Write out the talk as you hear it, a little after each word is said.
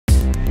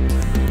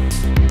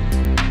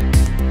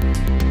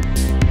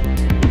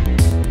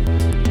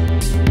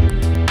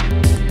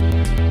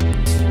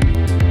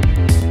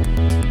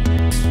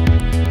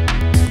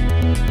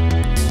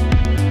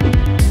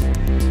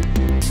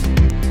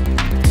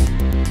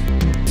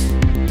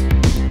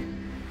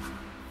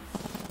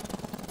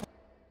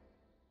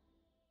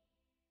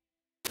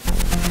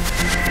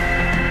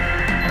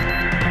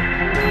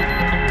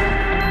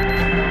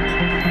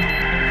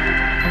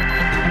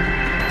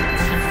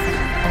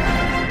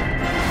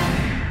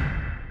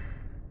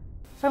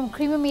From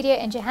Creamer Media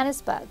in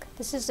Johannesburg,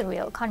 this is the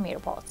Real Economy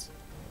Report.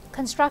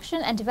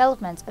 Construction and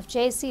development of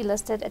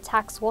JSE-listed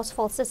Attacq's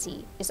Waterfall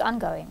City is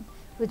ongoing,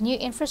 with new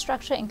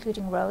infrastructure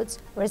including roads,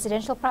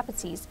 residential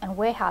properties and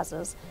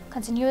warehouses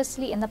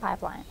continuously in the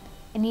pipeline.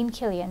 Anine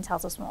Killian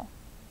tells us more.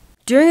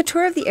 During a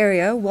tour of the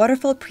area,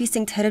 Waterfall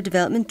Precinct Head of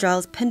Development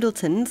Giles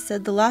Pendleton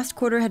said the last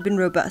quarter had been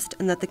robust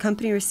and that the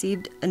company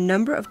received a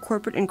number of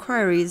corporate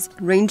inquiries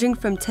ranging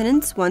from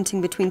tenants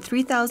wanting between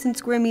 3,000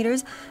 square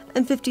meters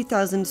and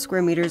 50,000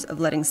 square meters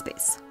of letting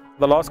space.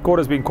 The last quarter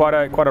has been quite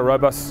a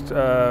robust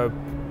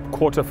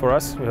quarter for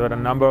us. We've had a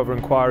number of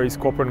inquiries,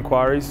 corporate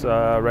inquiries,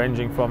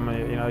 ranging from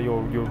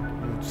your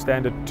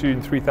standard 2,000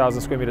 and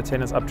 3,000 square meter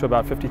tenants up to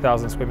about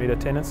 50,000 square meter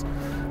tenants.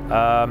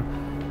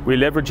 We're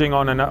leveraging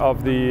on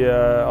of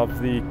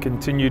the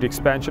continued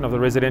expansion of the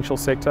residential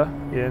sector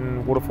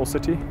in Waterfall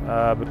City,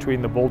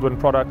 between the Baldwin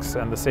products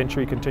and the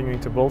Century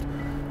continuing to build.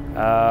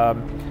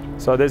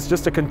 So there's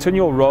just a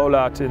continual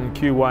rollout in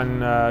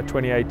Q1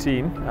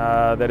 2018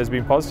 that has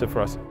been positive for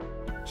us.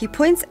 He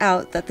points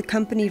out that the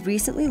company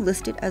recently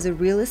listed as a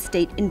real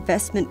estate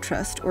investment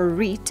trust, or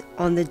REIT,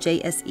 on the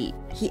JSE.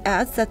 He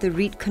adds that the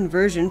REIT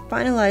conversion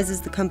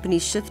finalizes the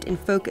company's shift in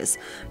focus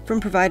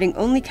from providing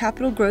only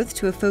capital growth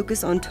to a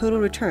focus on total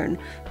return,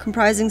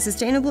 comprising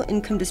sustainable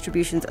income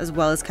distributions as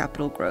well as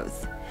capital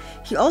growth.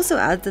 He also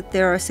adds that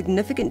there are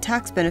significant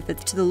tax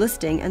benefits to the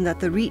listing and that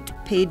the REIT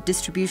paid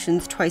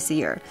distributions twice a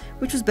year,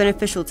 which was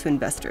beneficial to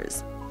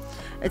investors.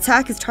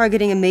 Attacq is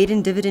targeting a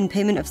maiden dividend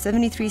payment of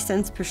 73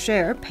 cents per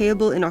share,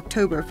 payable in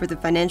October for the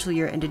financial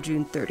year ended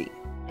June 30.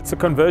 It's a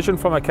conversion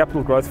from a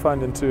capital growth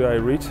fund into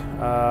a REIT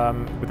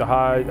with a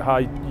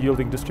high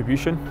yielding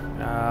distribution.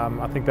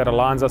 I think that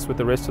aligns us with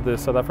the rest of the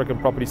South African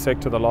property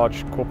sector, the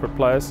large corporate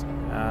players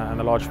and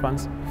the large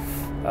funds.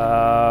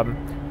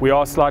 We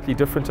are slightly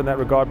different in that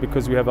regard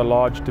because we have a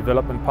large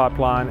development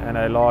pipeline and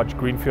a large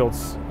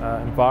greenfields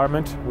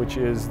environment, which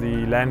is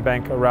the land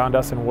bank around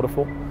us in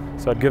Waterfall.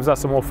 So it gives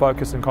us a more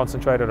focused and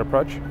concentrated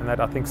approach, and that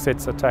I think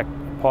sets Attacq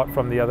apart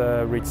from the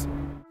other REITs.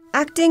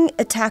 Acting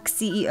Attacq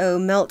CEO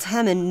Melt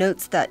Hammond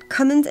notes that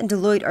Cummins and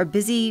Deloitte are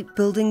busy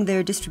building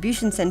their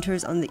distribution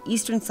centers on the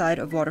eastern side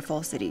of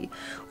Waterfall City,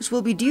 which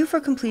will be due for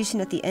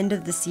completion at the end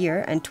of this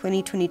year and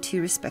 2022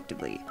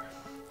 respectively.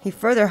 He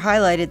further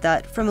highlighted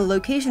that, from a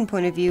location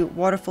point of view,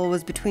 Waterfall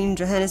was between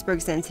Johannesburg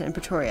Centre and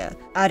Pretoria,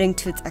 adding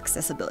to its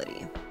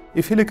accessibility.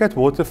 If you look at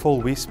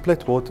Waterfall, we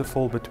split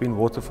Waterfall between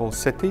Waterfall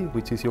City,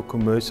 which is your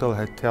commercial,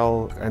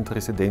 hotel and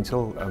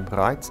residential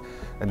rights,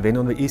 and then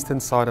on the eastern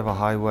side of a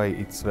highway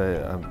it's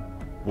the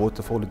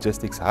Waterfall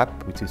Logistics Hub,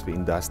 which is the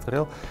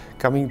industrial.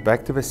 Coming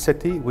back to the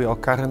city, we are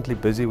currently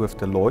busy with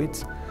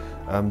Deloitte's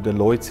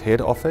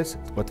head office.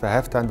 What they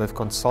have done, they've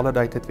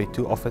consolidated their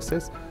two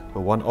offices,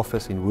 the one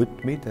office in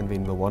Woodmead and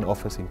then the one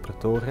office in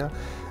Pretoria,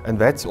 and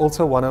that's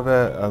also one of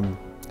the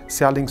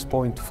selling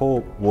point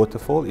for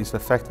Waterfall is the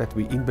fact that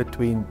we're in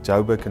between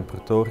Joburg and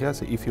Pretoria.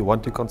 So if you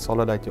want to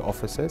consolidate your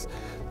offices,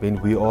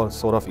 then we are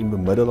sort of in the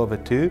middle of the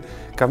two.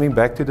 Coming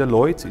back to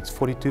Deloitte, it's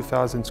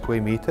 42,000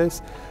 square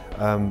meters.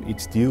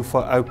 It's due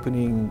for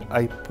opening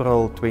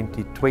April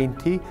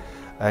 2020,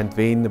 and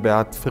then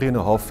about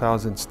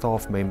 3,500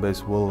 staff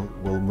members will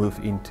move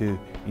into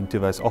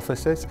those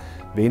offices.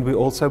 Then we're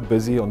also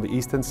busy on the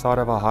eastern side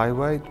of our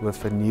highway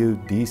with a new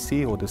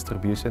DC, or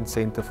distribution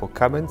center, for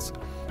Cummins.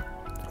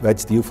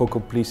 That's due for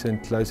completion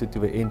closer to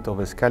the end of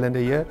this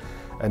calendar year.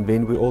 And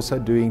then we're also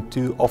doing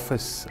two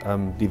office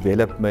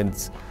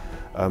developments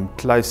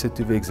closer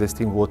to the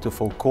existing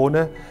Waterfall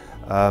corner.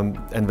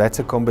 And that's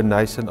a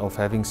combination of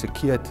having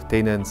secured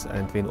tenants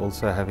and then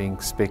also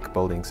having spec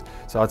buildings.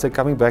 So I'd say,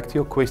 coming back to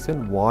your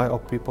question, why are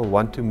people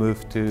want to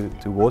move to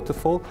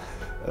Waterfall?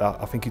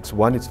 I think it's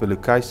the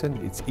location,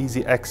 it's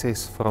easy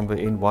access from the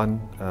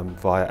N1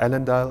 via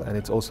Allendale, and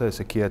it's also a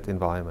secured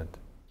environment.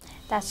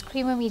 That's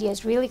Creamer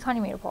Media's Real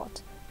Economy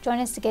Report. Join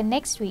us again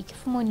next week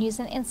for more news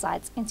and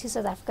insights into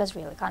South Africa's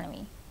real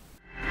economy.